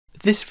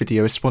This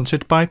video is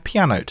sponsored by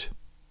Pianote.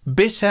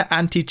 Bitter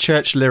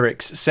anti-church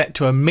lyrics set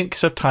to a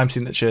mix of time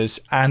signatures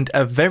and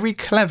a very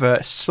clever,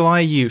 sly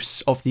use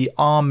of the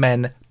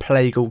Amen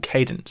plagal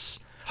cadence.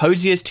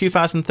 Hozier's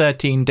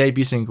 2013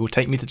 debut single,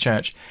 Take Me to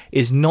Church,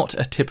 is not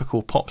a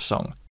typical pop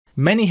song.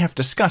 Many have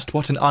discussed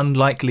what an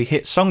unlikely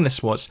hit song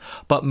this was,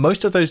 but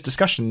most of those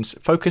discussions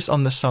focus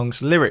on the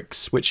song's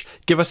lyrics, which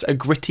give us a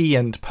gritty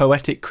and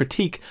poetic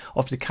critique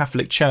of the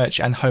Catholic Church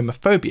and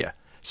homophobia.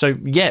 So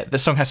yeah, the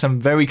song has some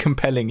very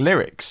compelling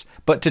lyrics.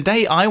 But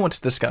today I want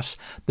to discuss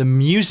the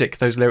music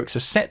those lyrics are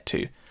set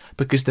to,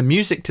 because the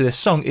music to this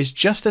song is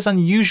just as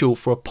unusual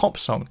for a pop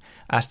song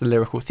as the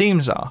lyrical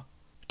themes are.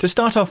 To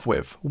start off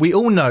with, we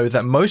all know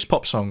that most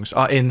pop songs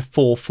are in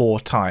 4/4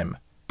 time.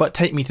 But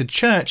Take Me to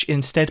Church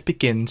instead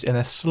begins in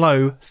a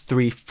slow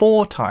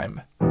 3/4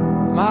 time.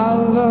 My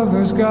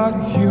lover's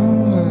got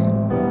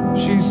humor,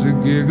 she's the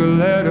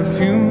giggle at a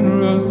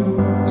funeral,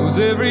 knows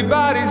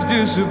everybody's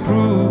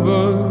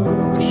disapproval,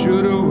 I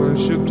should've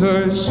worshipped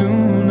her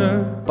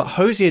sooner. But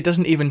Hozier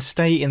doesn't even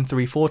stay in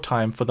 3/4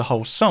 time for the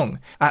whole song.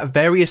 At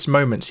various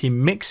moments he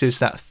mixes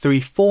that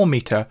 3/4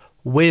 meter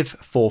with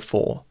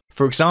 4/4.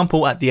 For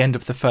example, at the end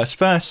of the first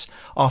verse,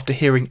 after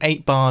hearing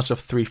 8 bars of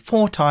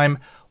 3/4 time,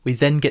 we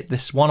then get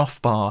this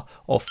one-off bar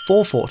of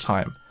 4/4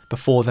 time,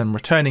 before then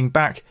returning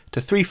back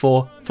to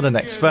 3/4 for the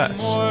next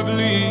verse.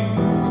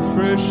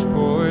 Fresh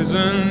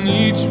poison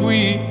each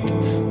week.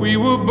 We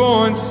were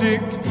born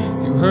sick,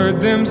 you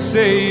heard them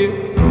say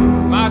it.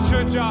 My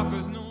church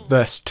offers no.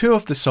 Verse 2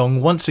 of the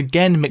song once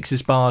again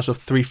mixes bars of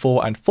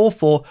 3/4 and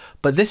 4/4,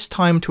 but this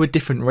time to a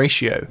different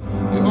ratio.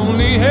 The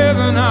only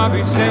heaven I'll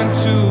be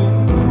sent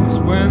to is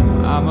when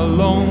I'm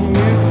alone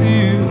with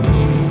you.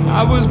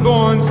 I was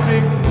born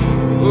sick,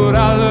 but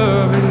I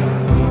love it,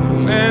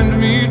 command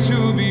me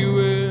to be well.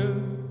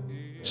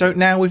 So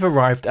now we've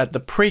arrived at the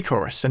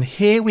pre-chorus, and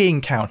here we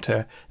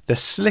encounter the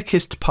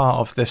slickest part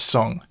of this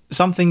song.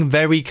 Something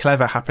very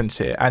clever happens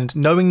here, and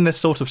knowing the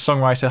sort of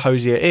songwriter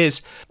Hozier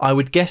is, I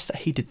would guess that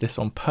he did this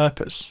on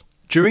purpose.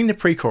 During the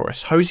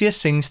pre-chorus, Hozier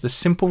sings the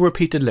simple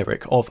repeated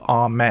lyric of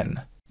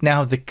Amen.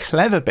 Now the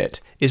clever bit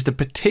is the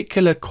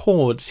particular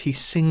chords he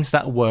sings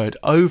that word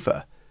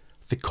over.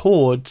 The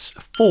chords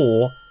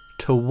 4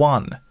 to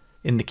 1.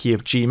 In the key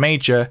of G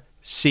major,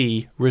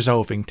 C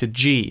resolving to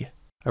G,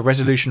 a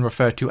resolution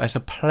referred to as a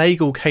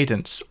plagal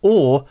cadence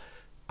or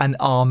an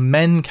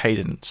Amen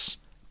cadence,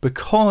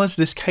 because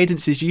this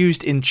cadence is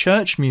used in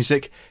church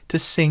music to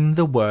sing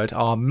the word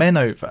Amen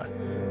over.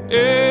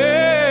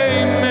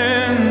 Amen,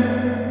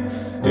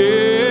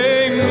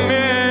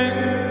 amen,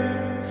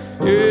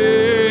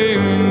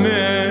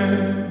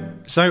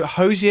 amen. So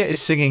Hozier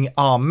is singing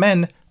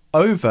Amen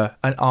over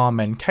an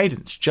Amen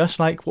cadence, just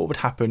like what would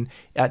happen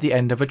at the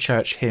end of a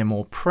church hymn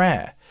or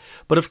prayer.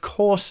 But of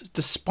course,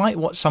 despite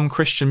what some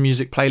Christian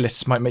music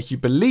playlists might make you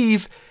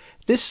believe,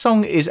 this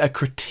song is a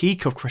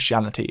critique of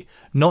Christianity,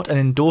 not an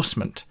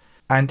endorsement.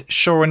 And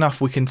sure enough,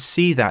 we can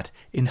see that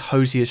in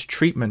Hozier's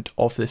treatment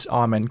of this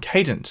Amen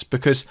cadence,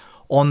 because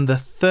on the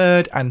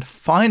third and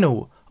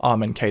final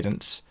Amen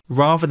cadence,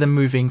 rather than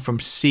moving from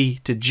C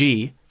to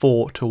G,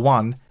 4 to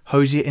 1,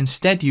 Hozier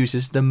instead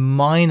uses the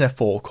minor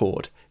 4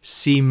 chord,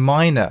 C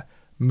minor,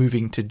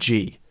 moving to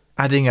G,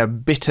 adding a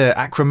bitter,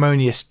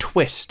 acrimonious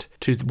twist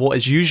to what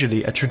is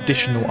usually a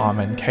traditional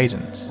Amen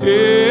cadence.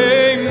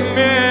 Amen,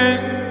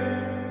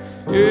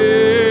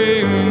 amen.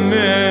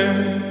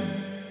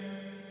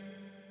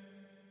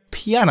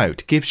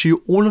 Pianote gives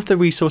you all of the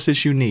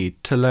resources you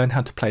need to learn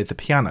how to play the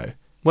piano.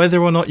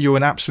 Whether or not you're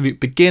an absolute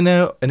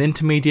beginner, an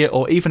intermediate,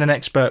 or even an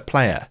expert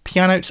player,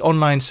 Pianote's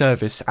online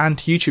service and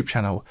YouTube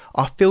channel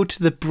are filled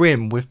to the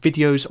brim with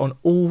videos on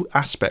all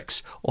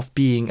aspects of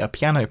being a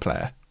piano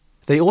player.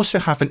 They also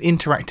have an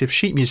interactive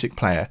sheet music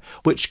player,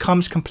 which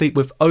comes complete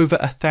with over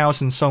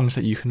 1,000 songs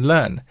that you can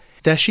learn.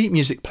 Their sheet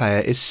music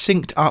player is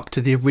synced up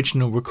to the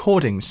original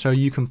recording so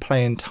you can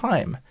play in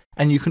time,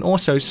 and you can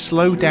also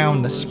slow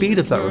down the speed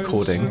of that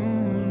recording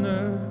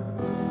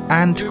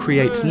and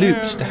create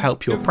loops to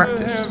help your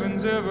practice.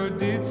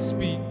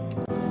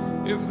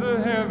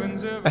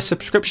 A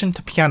subscription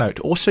to Pianote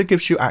also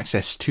gives you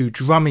access to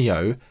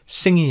Drumeo,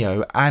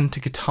 Singeo and to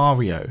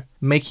Guitario,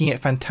 making it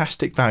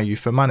fantastic value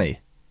for money.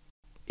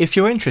 If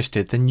you're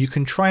interested, then you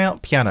can try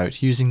out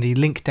Pianote using the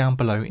link down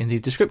below in the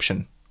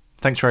description.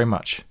 Thanks very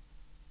much.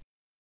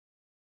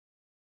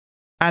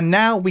 And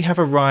now we have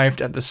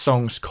arrived at the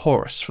song's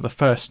chorus for the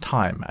first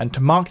time, and to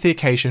mark the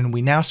occasion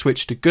we now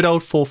switch to good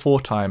old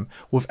 4/4 time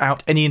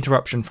without any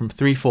interruption from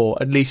 3/4,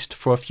 at least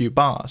for a few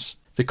bars.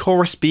 The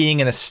chorus being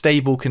in a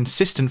stable,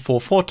 consistent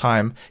 4/4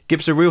 time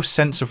gives a real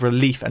sense of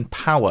relief and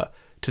power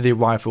to the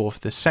arrival of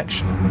this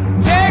section.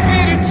 Take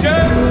me to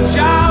church,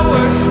 I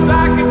worship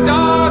like a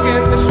dog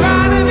at the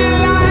shrine of your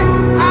life.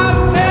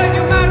 I'll tell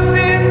you my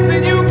sins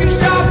and you can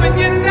sharpen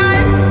your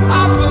knife.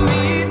 Offer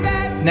me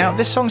that. Now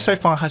this song so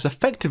far has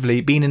effectively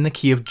been in the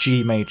key of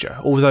G major,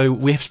 although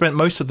we have spent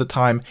most of the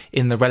time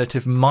in the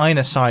relative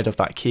minor side of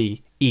that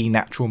key, E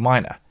natural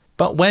minor.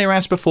 But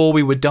whereas before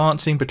we were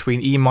dancing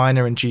between E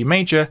minor and G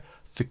major,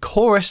 the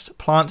chorus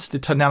plants the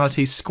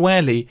tonality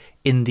squarely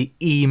in the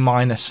E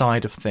minor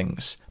side of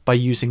things by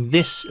using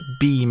this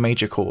B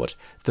major chord,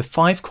 the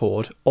 5th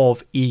chord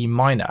of E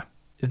minor.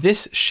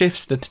 This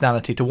shifts the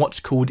tonality to what's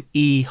called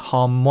E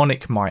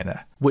harmonic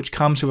minor, which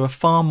comes with a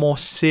far more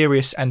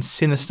serious and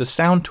sinister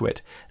sound to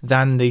it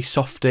than the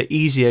softer,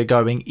 easier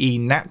going E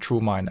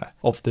natural minor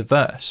of the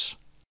verse.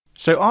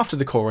 So after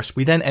the chorus,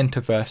 we then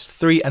enter verse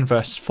 3 and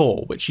verse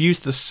 4, which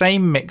use the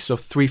same mix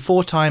of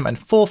 3/4 time and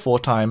 4/4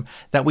 time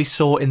that we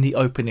saw in the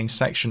opening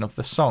section of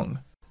the song.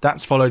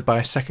 That's followed by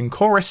a second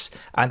chorus,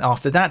 and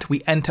after that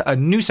we enter a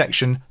new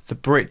section, the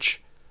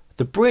bridge.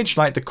 The bridge,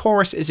 like the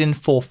chorus, is in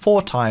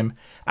 4/4 time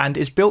and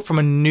is built from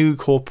a new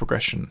chord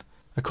progression,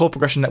 a chord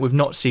progression that we've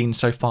not seen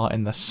so far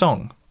in the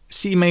song.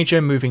 C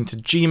major moving to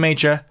G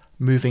major,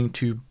 moving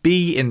to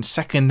B in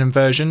second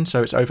inversion,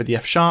 so it's over the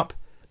F sharp,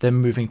 then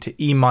moving to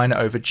E minor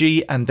over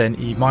G, and then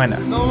E minor.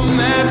 No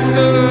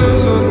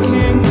masters or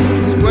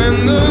kings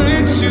when the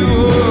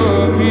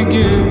ritual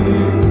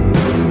begins.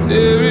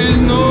 There is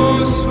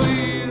no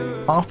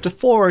sweeter. After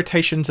 4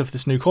 rotations of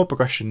this new chord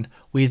progression,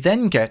 we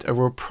then get a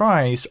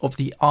reprise of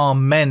the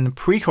Amen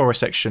pre-chorus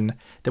section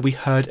that we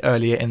heard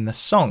earlier in the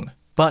song.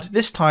 But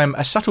this time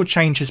a subtle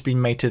change has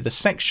been made to the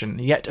section.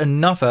 Yet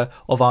another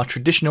of our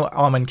traditional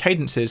Amen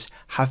cadences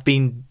have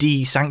been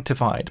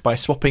de-sanctified by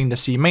swapping the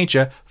C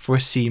major for a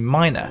C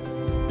minor.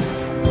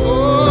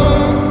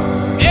 Oh,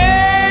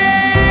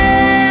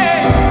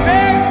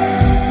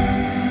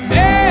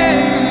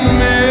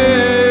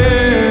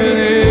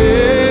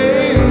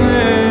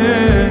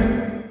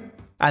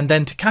 And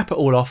then to cap it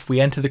all off, we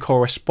enter the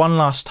chorus one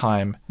last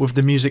time, with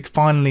the music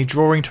finally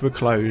drawing to a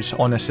close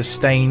on a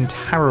sustained,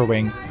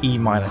 harrowing E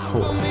minor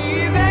chord.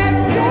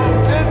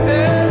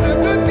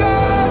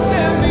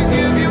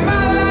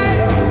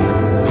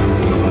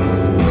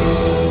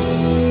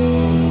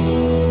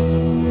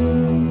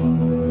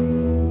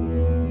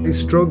 I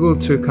struggle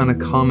to kind of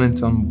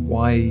comment on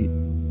why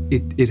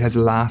it has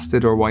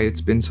lasted or why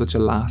it's been such a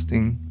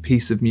lasting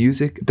piece of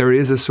music. There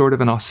is a sort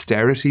of an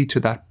austerity to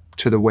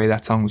the way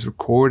that song was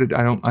recorded.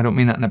 I don't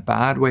mean that in a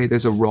bad way.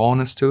 There's a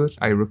rawness to it.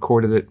 I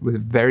recorded it with a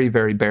very,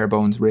 very bare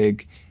bones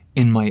rig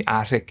in my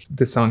attic.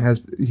 The song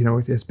has,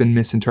 it has been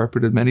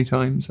misinterpreted many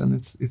times, and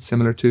it's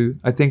similar to,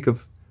 I think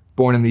of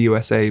Born in the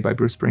USA by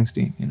Bruce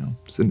Springsteen.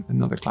 It's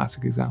another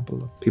classic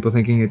example of people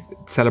thinking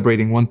it's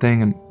celebrating one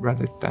thing and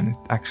rather than it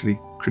actually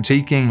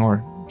critiquing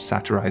or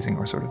satirizing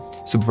or sort of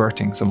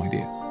subverting some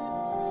idea.